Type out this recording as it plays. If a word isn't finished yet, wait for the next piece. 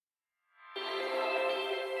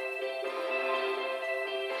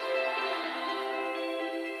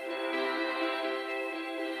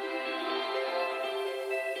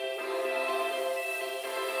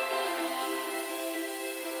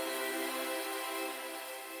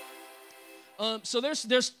So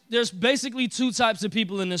there's basically two types of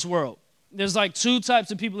people in this world. There's like two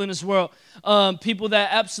types of people in this world. People that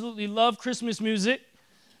absolutely love Christmas music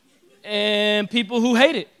and people who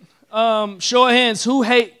hate it. Show of hands, who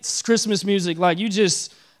hates Christmas music? Like you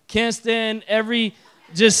just can't stand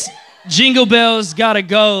just jingle bells gotta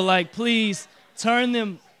go. Like please turn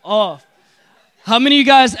them off. How many of you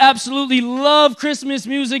guys absolutely love Christmas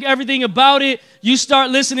music, everything about it? You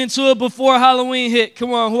start listening to it before Halloween hit.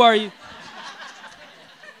 Come on, who are you?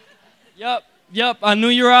 Yep, I knew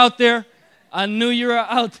you were out there.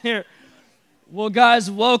 Well,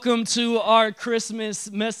 guys, welcome to our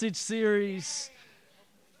Christmas message series,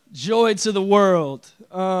 Joy to the World.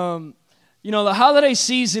 The holiday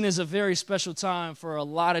season is a very special time for a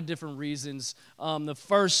lot of different reasons. The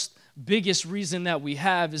first biggest reason that we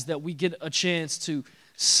have is that we get a chance to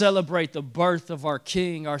celebrate the birth of our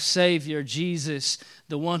King, our Savior, Jesus,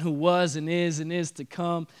 the one who was and is to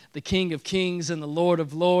come, the King of Kings and the Lord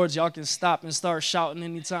of Lords. Y'all can stop and start shouting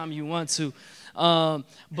anytime you want to.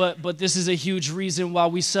 But this is a huge reason why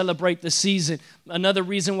we celebrate the season. Another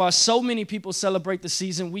reason why so many people celebrate the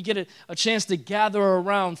season, we get a chance to gather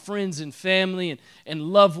around friends and family and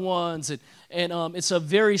loved ones, and it's a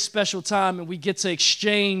very special time, and we get to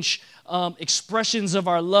exchange expressions of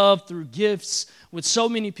our love through gifts with so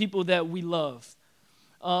many people that we love.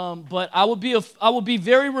 But I would be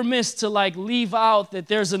very remiss to leave out that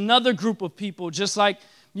there's another group of people, just like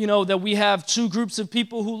that we have two groups of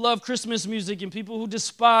people who love Christmas music and people who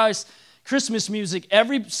despise Christmas music.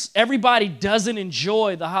 Everybody doesn't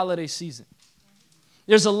enjoy the holiday season.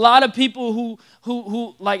 There's a lot of people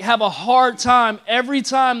who have a hard time every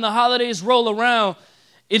time the holidays roll around.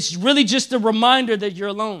 It's really just a reminder that you're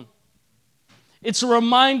alone. It's a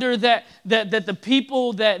reminder that the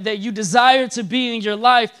people that you desire to be in your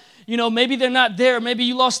life, maybe they're not there. Maybe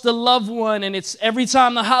you lost a loved one, and it's every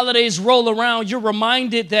time the holidays roll around, you're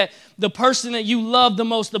reminded that the person that you love the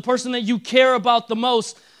most, the person that you care about the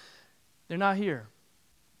most, they're not here.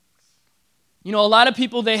 A lot of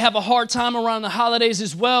people, they have a hard time around the holidays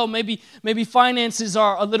as well. Maybe finances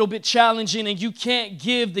are a little bit challenging, and you can't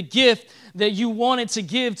give the gift that you wanted to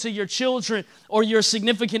give to your children or your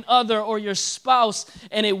significant other or your spouse,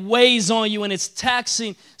 and it weighs on you and it's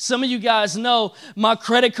taxing. Some of you guys know my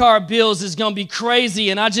credit card bills is going to be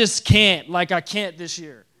crazy, and I just can't. I can't this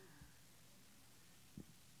year.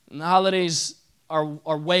 And the holidays are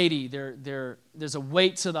weighty. There's a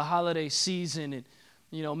weight to the holiday season, and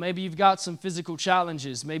maybe you've got some physical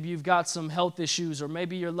challenges. Maybe you've got some health issues, or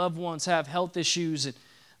maybe your loved ones have health issues, and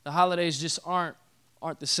the holidays just aren't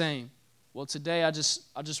the same. Well, today I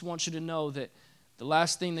just want you to know that the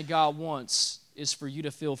last thing that God wants is for you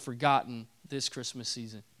to feel forgotten this Christmas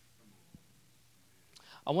season.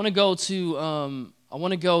 I want to go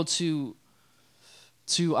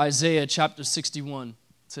to Isaiah chapter 61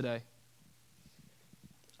 today.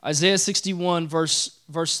 Isaiah 61 verse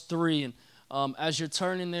 3, and as you're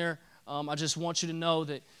turning there, I just want you to know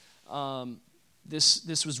that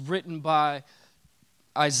this was written by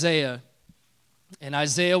Isaiah. And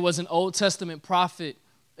Isaiah was an Old Testament prophet,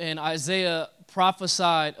 and Isaiah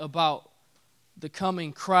prophesied about the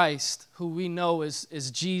coming Christ, who we know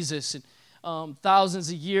is Jesus. And thousands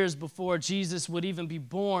of years before Jesus would even be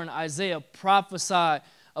born, Isaiah prophesied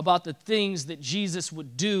about the things that Jesus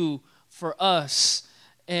would do for us.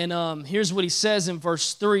 And here's what he says in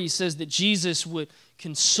verse 3. He says that Jesus would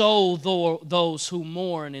console those who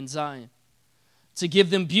mourn in Zion, to give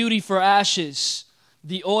them beauty for ashes,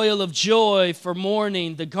 the oil of joy for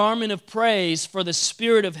mourning, the garment of praise for the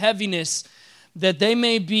spirit of heaviness, that they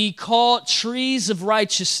may be called trees of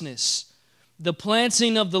righteousness, the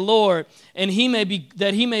planting of the Lord, and he may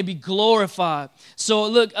be glorified. So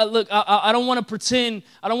look, I don't want to pretend.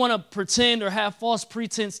 I don't want to pretend or have false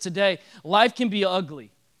pretense today. Life can be ugly.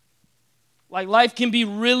 Life can be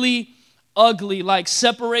really ugly.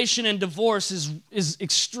 Separation and divorce is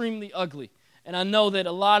extremely ugly, and I know that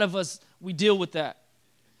a lot of us, we deal with that.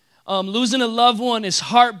 Losing a loved one is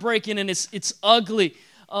heartbreaking, and it's ugly.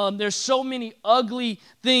 There's so many ugly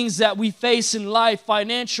things that we face in life.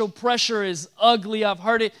 Financial pressure is ugly. I've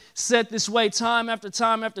heard it said this way time after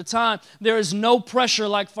time after time. There is no pressure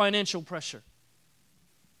like financial pressure.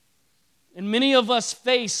 And many of us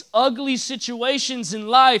face ugly situations in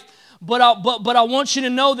life, but I want you to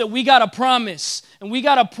know that we got a promise. And we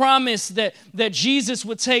got a promise that Jesus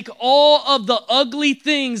would take all of the ugly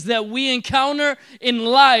things that we encounter in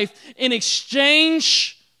life in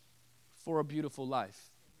exchange for a beautiful life.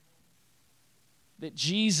 That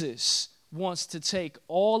Jesus wants to take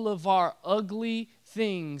all of our ugly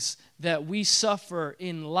things that we suffer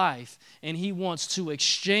in life, and he wants to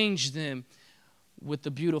exchange them with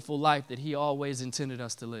the beautiful life that he always intended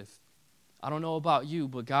us to live. I don't know about you,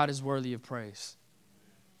 but God is worthy of praise.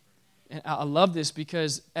 And I love this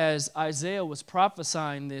because as Isaiah was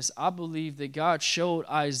prophesying this, I believe that God showed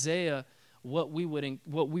Isaiah what we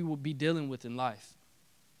would be dealing with in life.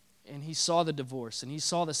 And he saw the divorce, and he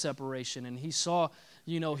saw the separation, and he saw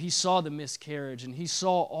the miscarriage, and he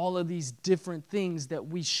saw all of these different things that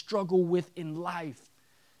we struggle with in life.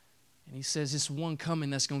 And he says, it's one coming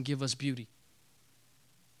that's going to give us beauty.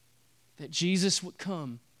 That Jesus would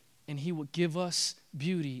come, and he would give us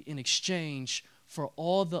beauty in exchange for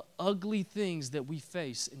all the ugly things that we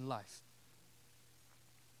face in life.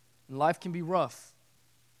 And life can be rough.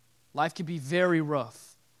 Life can be very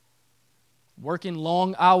rough. Working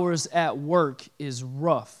long hours at work is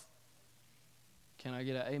rough. Can I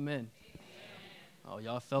get an amen? Oh,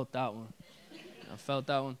 y'all felt that one. I felt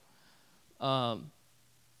that one.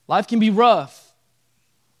 Life can be rough.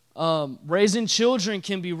 Raising children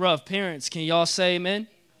can be rough. Parents, can y'all say amen?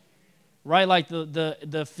 Right, like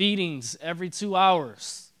the feedings every 2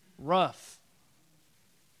 hours, rough.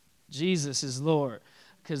 Jesus is Lord,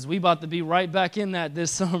 because we about to be right back in that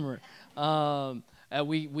this summer.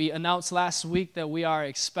 We announced last week that we are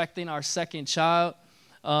expecting our second child,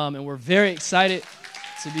 and we're very excited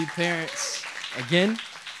to be parents again.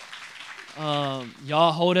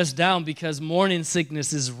 Y'all hold us down because morning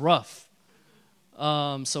sickness is rough.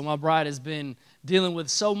 So my bride has been dealing with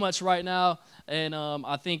so much right now. And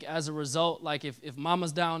I think as a result, like if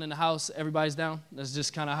mama's down in the house, everybody's down. That's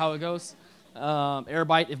just kind of how it goes.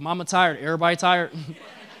 If mama tired, everybody tired,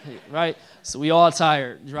 right? So we all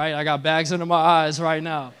tired, right? I got bags under my eyes right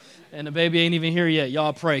now, and the baby ain't even here yet.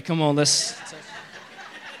 Y'all pray. Come on, let's.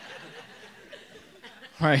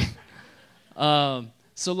 Right.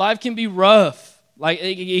 So life can be rough. Like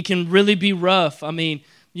it can really be rough. I mean,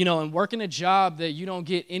 and working a job that you don't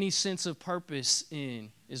get any sense of purpose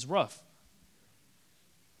in is rough.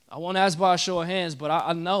 I won't ask by a show of hands, but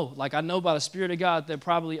I know by the Spirit of God that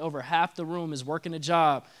probably over half the room is working a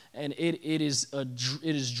job, and it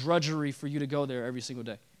is drudgery for you to go there every single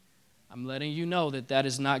day. I'm letting you know that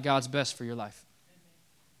is not God's best for your life.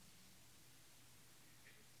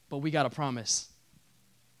 But we got a promise.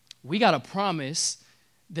 We got a promise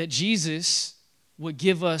that Jesus would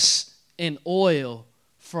give us an oil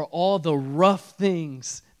for all the rough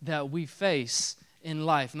things that we face in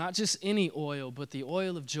life. Not just any oil, but the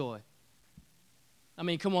oil of joy. I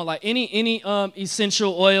mean, come on, like any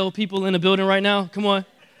essential oil people in the building right now? Come on.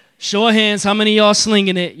 Show of hands, how many of y'all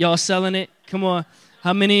slinging it? Y'all selling it? Come on.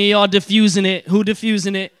 How many of y'all diffusing it? Who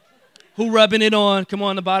diffusing it? Who rubbing it on? Come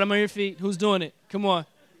on, the bottom of your feet. Who's doing it? Come on.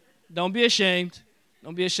 Don't be ashamed.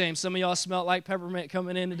 Don't be ashamed. Some of y'all smell like peppermint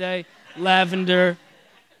coming in today. Lavender.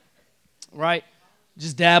 Right?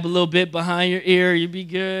 Just dab a little bit behind your ear. You'll be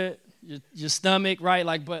good. Your stomach,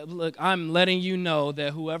 right? But look, I'm letting you know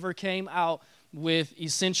that whoever came out with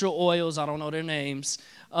essential oils, I don't know their names,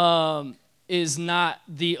 is not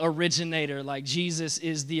the originator. Like Jesus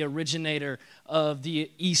is the originator of the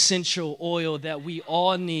essential oil that we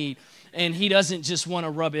all need. And he doesn't just want to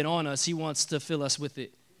rub it on us. He wants to fill us with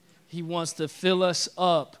it. He wants to fill us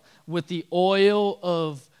up with the oil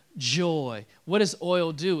of joy. What does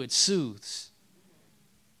oil do? It soothes.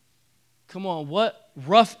 Come on, what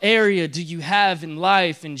rough area do you have in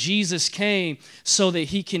life? And Jesus came so that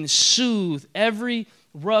he can soothe every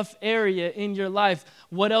rough area in your life.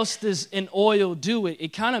 What else does an oil do?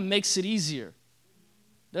 It kind of makes it easier,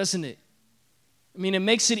 doesn't it? I mean, it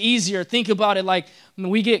makes it easier. Think about it like when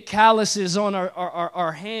we get calluses on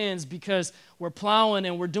our hands because we're plowing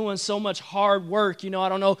and we're doing so much hard work. I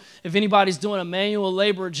don't know if anybody's doing a manual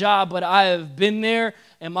labor job, but I have been there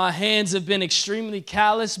and my hands have been extremely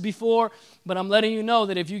callous before. But I'm letting you know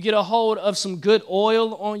that if you get a hold of some good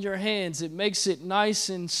oil on your hands, it makes it nice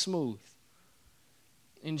and smooth.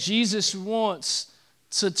 And Jesus wants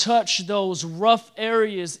to touch those rough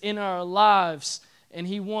areas in our lives, and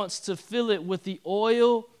he wants to fill it with the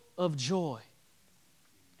oil of joy.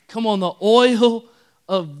 Come on, the oil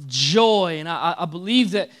of joy. And I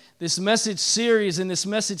believe that this message series and this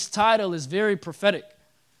message title is very prophetic,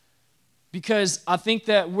 because I think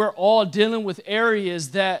that we're all dealing with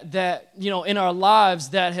areas that in our lives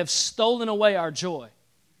that have stolen away our joy.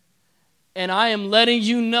 And I am letting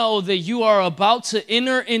you know that you are about to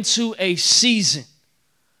enter into a season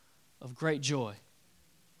of great joy.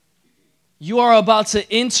 You are about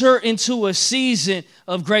to enter into a season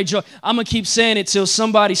of great joy. I'm going to keep saying it till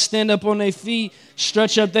somebody stand up on their feet,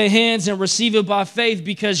 stretch up their hands, and receive it by faith,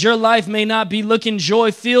 because your life may not be looking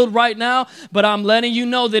joy-filled right now, but I'm letting you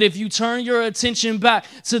know that if you turn your attention back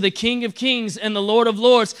to the King of Kings and the Lord of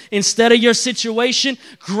Lords instead of your situation,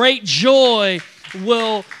 great joy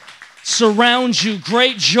will surround you.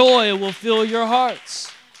 Great joy will fill your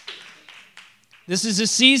hearts. This is a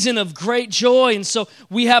season of great joy, and so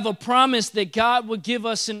we have a promise that God will give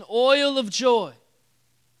us an oil of joy.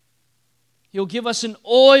 He'll give us an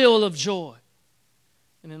oil of joy.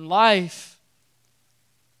 And in life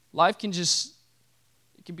can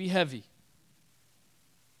be heavy.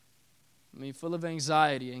 I mean, full of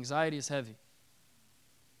anxiety. Anxiety is heavy.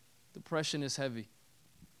 Depression is heavy.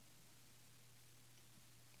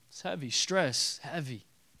 It's heavy. Stress, heavy.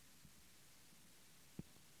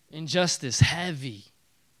 Injustice, heavy.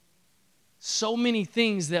 So many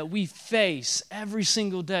things that we face every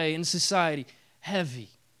single day in society, heavy.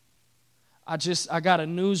 I got a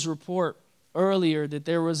news report earlier that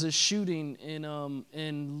there was a shooting in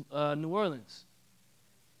New Orleans.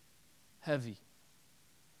 Heavy.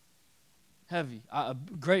 Heavy. A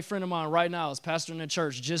great friend of mine right now is pastoring a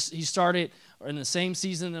church. He started in the same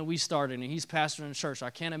season that we started, and he's pastoring a church. I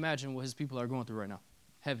can't imagine what his people are going through right now.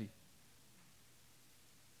 Heavy.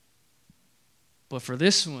 But for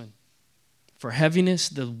this one, for heaviness,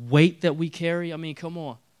 the weight that we carry, I mean, come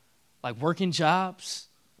on. Like working jobs.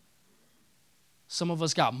 Some of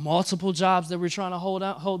us got multiple jobs that we're trying to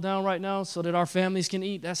hold down right now so that our families can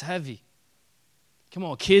eat. That's heavy. Come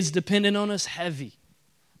on, kids depending on us, heavy.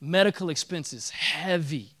 Medical expenses,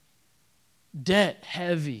 heavy. Debt,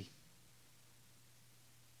 heavy.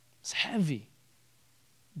 It's heavy.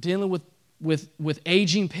 Dealing with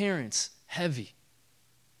aging parents, heavy.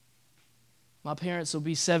 My parents will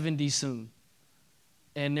be 70 soon,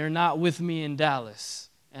 and they're not with me in Dallas,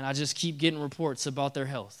 and I just keep getting reports about their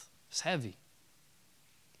health. It's heavy.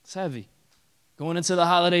 It's heavy. Going into the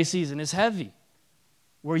holiday season, it's heavy.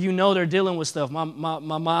 Where you know they're dealing with stuff. My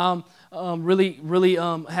mom really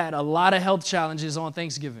had a lot of health challenges on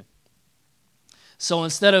Thanksgiving. So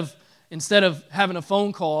instead of having a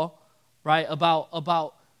phone call, right,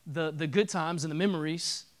 about the good times and the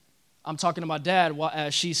memories, I'm talking to my dad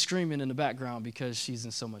as she's screaming in the background because she's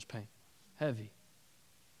in so much pain. Heavy.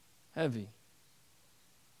 Heavy.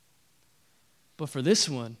 But for this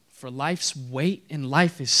one, for life's weight, and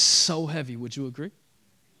life is so heavy, would you agree?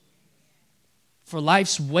 For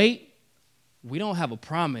life's weight, we don't have a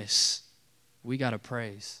promise. We got to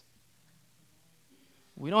praise.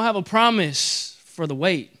 We don't have a promise for the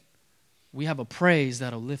weight. We have a praise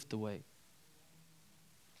that'll lift the weight.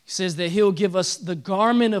 He says that he'll give us the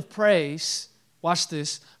garment of praise, watch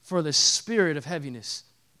this, for the spirit of heaviness.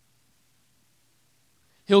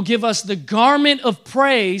 He'll give us the garment of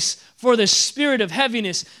praise for the spirit of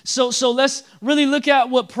heaviness. So let's really look at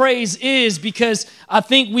what praise is, because I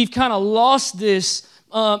think we've kind of lost this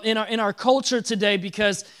in our culture today,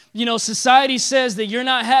 because society says that you're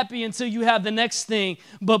not happy until you have the next thing,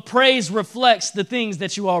 but praise reflects the things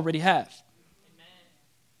that you already have.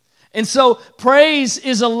 And so praise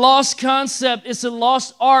is a lost concept. It's a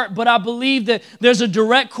lost art, but I believe that there's a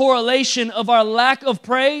direct correlation of our lack of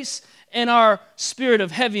praise and our spirit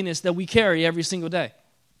of heaviness that we carry every single day.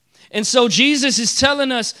 And so Jesus is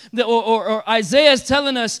telling us, that, or Isaiah is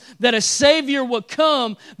telling us that a Savior would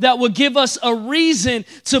come that would give us a reason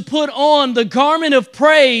to put on the garment of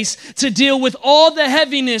praise to deal with all the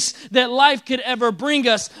heaviness that life could ever bring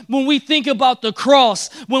us. When we think about the cross,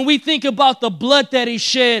 when we think about the blood that He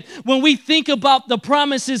shed, when we think about the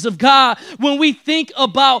promises of God, when we think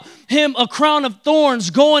about Him, a crown of thorns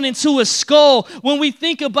going into His skull, when we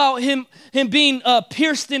think about Him being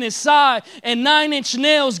pierced in His side and 9-inch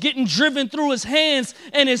nails getting driven through His hands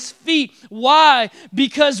and His feet. Why?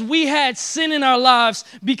 Because we had sin in our lives,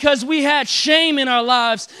 because we had shame in our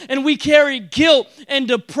lives, and we carried guilt and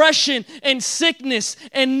depression and sickness,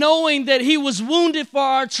 and knowing that He was wounded for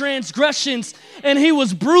our transgressions and He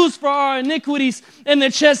was bruised for our iniquities, and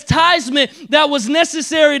the chastisement that was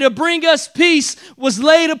necessary to bring us peace was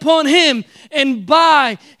laid upon Him, and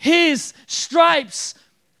by His stripes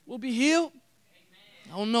we'll be healed.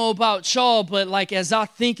 I don't know about y'all, but as I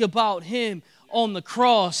think about Him on the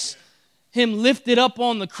cross, Him lifted up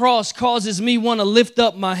on the cross causes me want to lift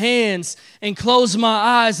up my hands and close my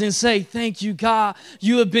eyes and say, thank you, God.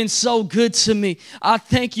 You have been so good to me. I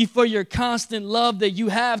thank you for your constant love that you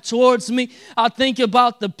have towards me. I think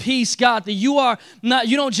about the peace, God, that you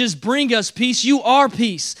don't just bring us peace, you are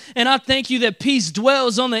peace. And I thank you that peace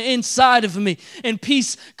dwells on the inside of me, and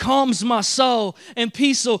peace calms my soul, and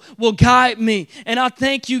peace will guide me. And I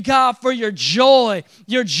thank you, God, for your joy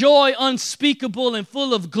unspeakable and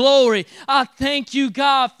full of glory. I thank you,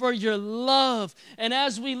 God, for your love. And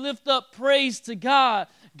as we lift up praise to God,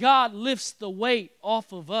 God lifts the weight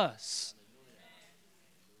off of us.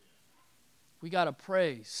 We got to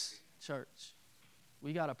praise, church.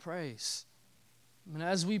 We got to praise. And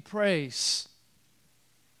as we praise,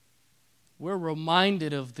 we're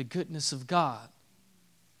reminded of the goodness of God.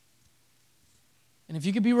 And if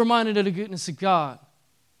you could be reminded of the goodness of God,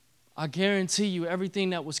 I guarantee you everything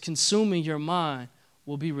that was consuming your mind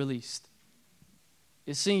will be released.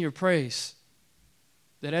 It's in your praise.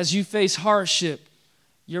 That as you face hardship,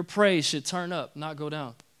 your praise should turn up, not go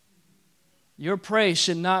down. Your praise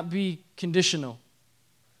should not be conditional.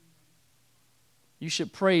 You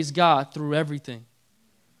should praise God through everything.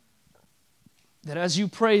 That as you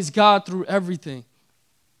praise God through everything,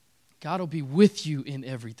 God will be with you in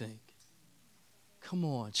everything. Come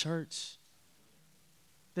on, church.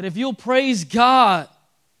 That if you'll praise God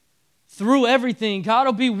through everything, God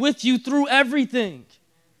will be with you through everything.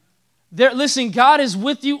 Listen, God is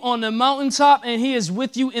with you on the mountaintop and He is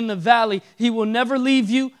with you in the valley. He will never leave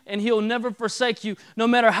you and He'll never forsake you. No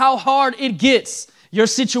matter how hard it gets, your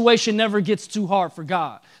situation never gets too hard for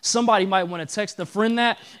God. Somebody might want to text a friend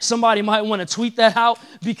that. Somebody might want to tweet that out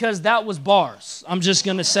because that was bars. I'm just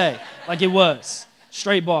going to say, like it was.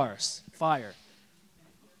 Straight bars. Fire.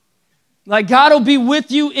 Like God will be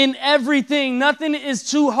with you in everything. Nothing is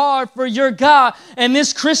too hard for your God. And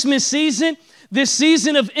this Christmas season, this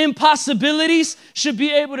season of impossibilities should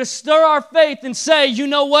be able to stir our faith and say, you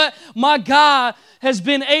know what? My God has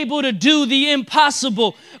been able to do the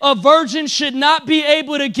impossible. A virgin should not be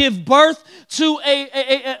able to give birth to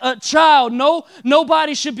a child. No,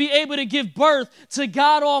 nobody should be able to give birth to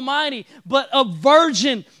God Almighty. But a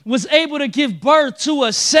virgin was able to give birth to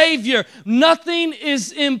a Savior. Nothing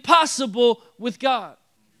is impossible with God.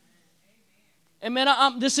 And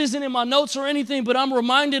man, this isn't in my notes or anything, but I'm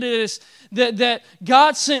reminded of this, that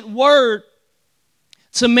God sent word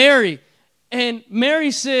to Mary. And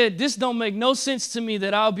Mary said, this don't make no sense to me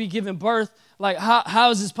that I'll be giving birth. Like, how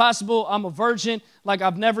is this possible? I'm a virgin. Like,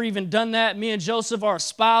 I've never even done that. Me and Joseph are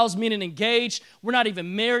espoused, meaning engaged. We're not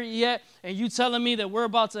even married yet. And you telling me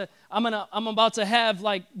that I'm about to have,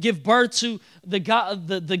 like, give birth to the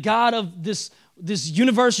God of this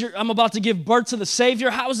universe. I'm about to give birth to the Savior.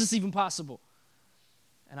 How is this even possible?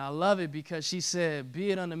 And I love it because she said,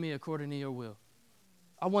 be it unto me according to your will.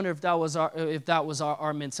 I wonder if that was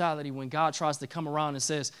our mentality when God tries to come around and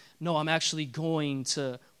says, no, I'm actually going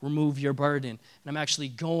to remove your burden, and I'm actually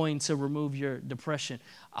going to remove your depression.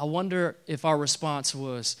 I wonder if our response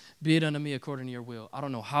was, be it unto me according to your will. I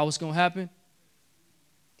don't know how it's going to happen.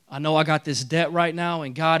 I know I got this debt right now,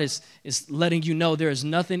 and God is letting you know there is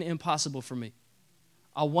nothing impossible for me.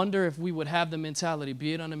 I wonder if we would have the mentality,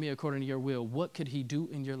 be it unto me according to your will. What could He do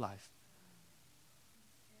in your life?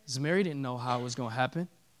 Because Mary didn't know how it was going to happen.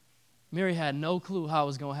 Mary had no clue how it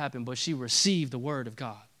was going to happen, but she received the word of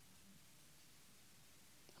God.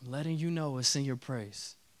 I'm letting you know it's in your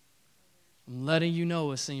praise. I'm letting you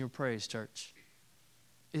know it's in your praise, church.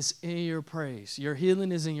 It's in your praise. Your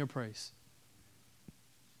healing is in your praise.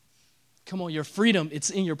 Come on, your freedom, it's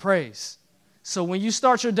in your praise. So when you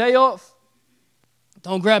start your day off,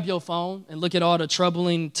 don't grab your phone and look at all the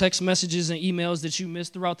troubling text messages and emails that you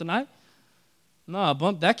missed throughout the night. Nah,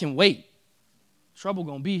 that can wait. Trouble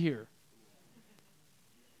gonna be here.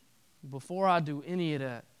 Before I do any of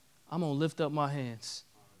that, I'm gonna lift up my hands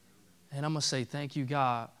and I'm gonna say, thank you,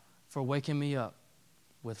 God, for waking me up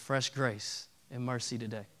with fresh grace and mercy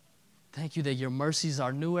today. Thank you that your mercies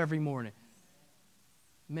are new every morning.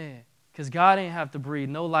 Man, because God ain't have to breathe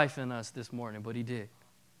no life in us this morning, but He did.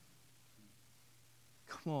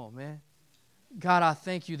 Come on, man. God, I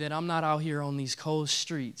thank you that I'm not out here on these cold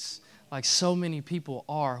streets like so many people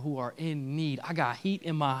are who are in need. I got heat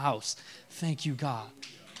in my house. Thank you, God.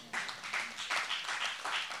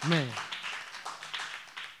 Man.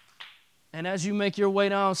 And as you make your way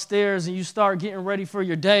downstairs and you start getting ready for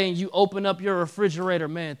your day and you open up your refrigerator,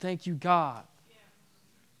 man, thank you, God.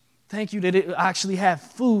 Thank you that I actually have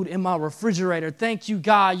food in my refrigerator. Thank you,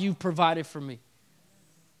 God, you've provided for me.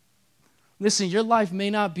 Listen, your life may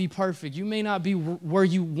not be perfect. You may not be where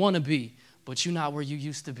you want to be, but you're not where you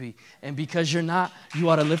used to be. And because you're not, you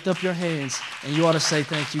ought to lift up your hands and you ought to say,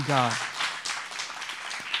 thank you, God.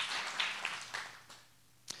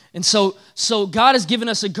 And so God has given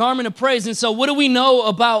us a garment of praise. And so what do we know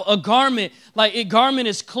about a garment? Like a garment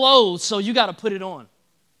is clothes, so you got to put it on,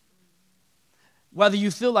 whether you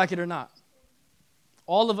feel like it or not.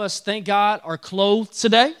 All of us, thank God, are clothed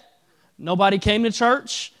today. Nobody came to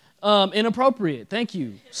church inappropriate. Thank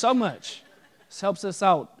you so much. This helps us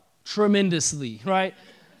out tremendously, right?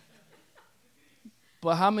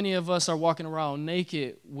 But how many of us are walking around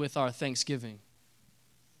naked with our Thanksgiving?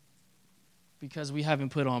 Because we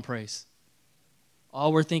haven't put on praise.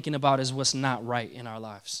 All we're thinking about is what's not right in our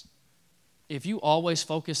lives. If you always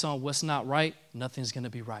focus on what's not right, nothing's going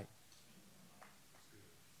to be right.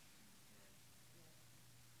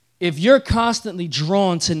 If you're constantly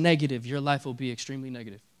drawn to negative, your life will be extremely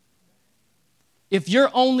negative. If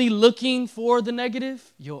you're only looking for the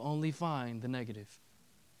negative, you'll only find the negative.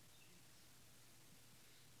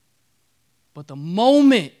 But the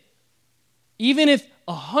moment, even if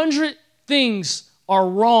 100 things are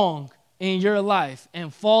wrong in your life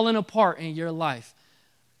and falling apart in your life,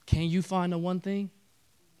 can you find the one thing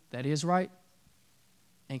that is right?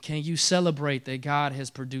 And can you celebrate that God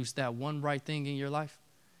has produced that one right thing in your life?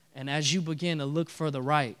 And as you begin to look for the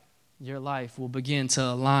right, your life will begin to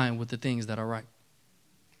align with the things that are right.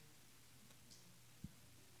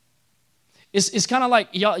 It's kind of like,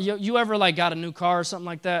 you ever like got a new car or something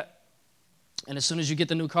like that? And as soon as you get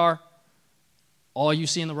the new car, all you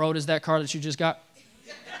see in the road is that car that you just got?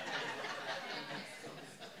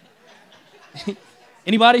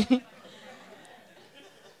 Anybody?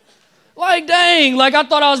 Like, dang, like I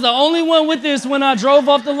thought I was the only one with this when I drove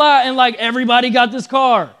off the lot and like everybody got this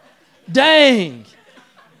car. Dang.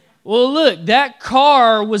 Well, look, that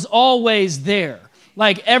car was always there.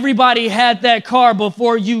 Like everybody had that car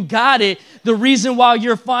before you got it. The reason why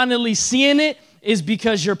you're finally seeing it is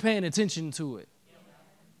because you're paying attention to it.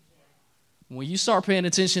 When you start paying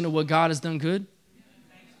attention to what God has done good,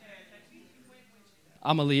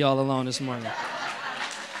 I'm going to leave y'all alone this morning.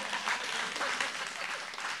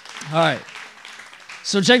 All right.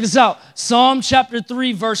 So check this out. Psalm chapter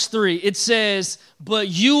 3, verse 3. It says, "But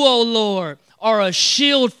you, O Lord, are a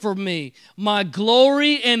shield for me, my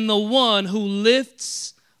glory and the one who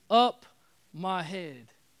lifts up my head."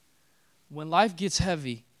 When life gets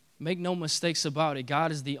heavy, make no mistakes about it,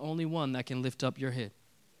 God is the only one that can lift up your head.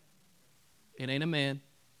 It ain't a man.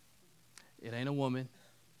 It ain't a woman.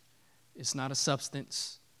 It's not a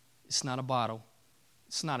substance. It's not a bottle.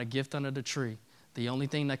 It's not a gift under the tree. The only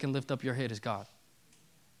thing that can lift up your head is God.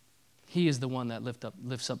 He is the one that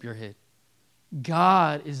lifts up your head.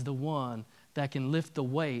 God is the one that can lift the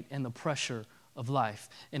weight and the pressure of life.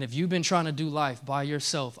 And if you've been trying to do life by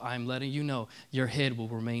yourself, I'm letting you know your head will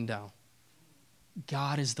remain down.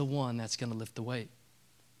 God is the one that's going to lift the weight.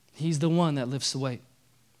 He's the one that lifts the weight.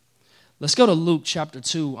 Let's go to Luke chapter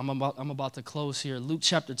 2. I'm about to close here. Luke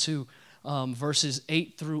chapter 2, verses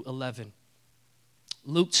 8 through 11.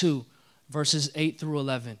 Luke 2, verses 8 through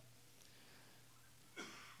 11.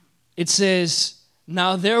 It says,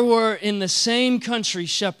 "Now there were in the same country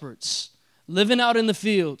shepherds living out in the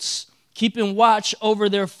fields, keeping watch over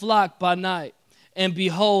their flock by night. And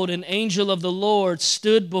behold, an angel of the Lord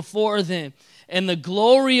stood before them, and the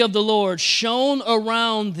glory of the Lord shone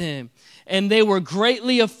around them, and they were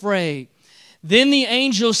greatly afraid. Then the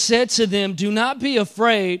angel said to them, 'Do not be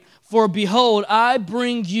afraid, for behold, I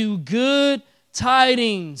bring you good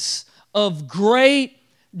tidings of great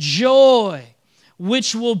joy,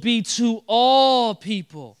 which will be to all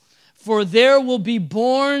people. For there will be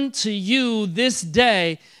born to you this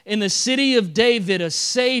day in the city of David a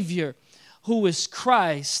Savior, who is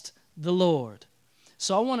Christ the Lord.'"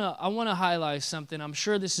 So I want to highlight something. I'm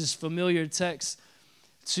sure this is familiar text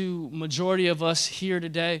to majority of us here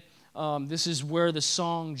today. This is where the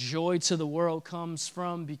song "Joy to the World" comes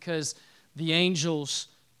from, because the angels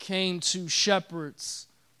came to shepherds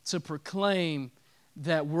to proclaim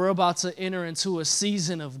that we're about to enter into a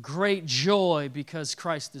season of great joy because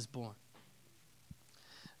Christ is born.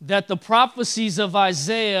 That the prophecies of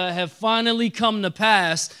Isaiah have finally come to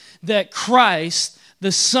pass, that Christ,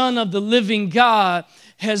 the Son of the living God,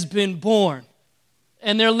 has been born.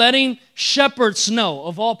 And they're letting shepherds know,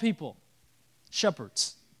 of all people,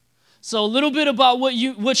 shepherds. So a little bit about what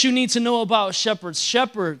you need to know about shepherds.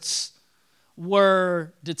 Shepherds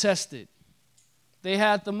were detested. They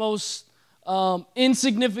had the most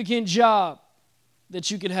insignificant job that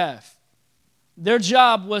you could have. Their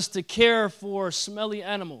job was to care for smelly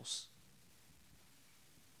animals.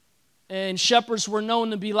 And shepherds were known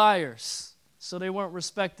to be liars, so they weren't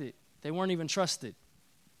respected. They weren't even trusted.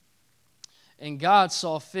 And God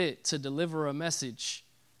saw fit to deliver a message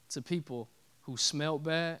to people who smelled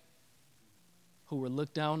bad, who were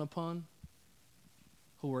looked down upon,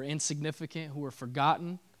 who were insignificant, who were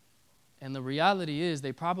forgotten. And the reality is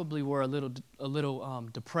they probably were a little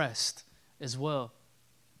depressed as well,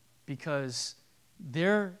 because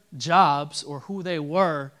their jobs, or who they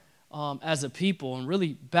were as a people, and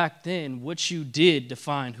really back then, what you did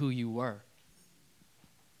defined who you were.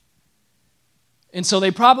 And so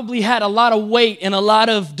they probably had a lot of weight and a lot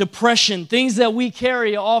of depression, things that we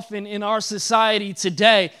carry often in our society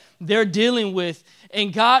today, they're dealing with.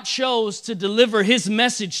 And God chose to deliver his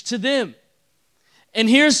message to them. And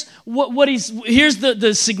here's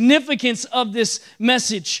the significance of this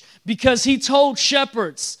message, because he told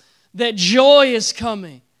shepherds that joy is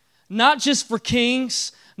coming, not just for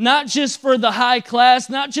kings, not just for the high class,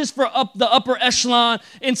 not just for the upper echelon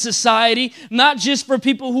in society, not just for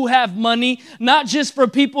people who have money, not just for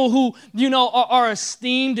people who, are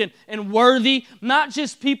esteemed and worthy, not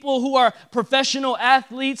just people who are professional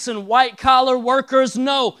athletes and white-collar workers.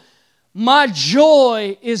 No, my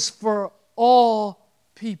joy is for all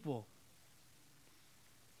people.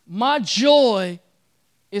 My joy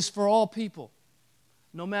is for all people,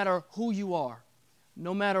 no matter who you are,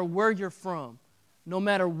 no matter where you're from, no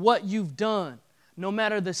matter what you've done, no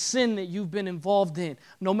matter the sin that you've been involved in,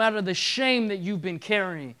 no matter the shame that you've been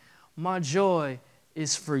carrying. My joy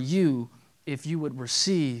is for you if you would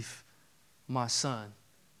receive my Son,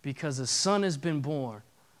 because a son has been born,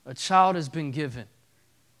 a child has been given,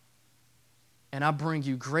 and I bring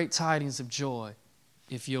you great tidings of joy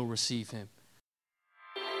if you'll receive him.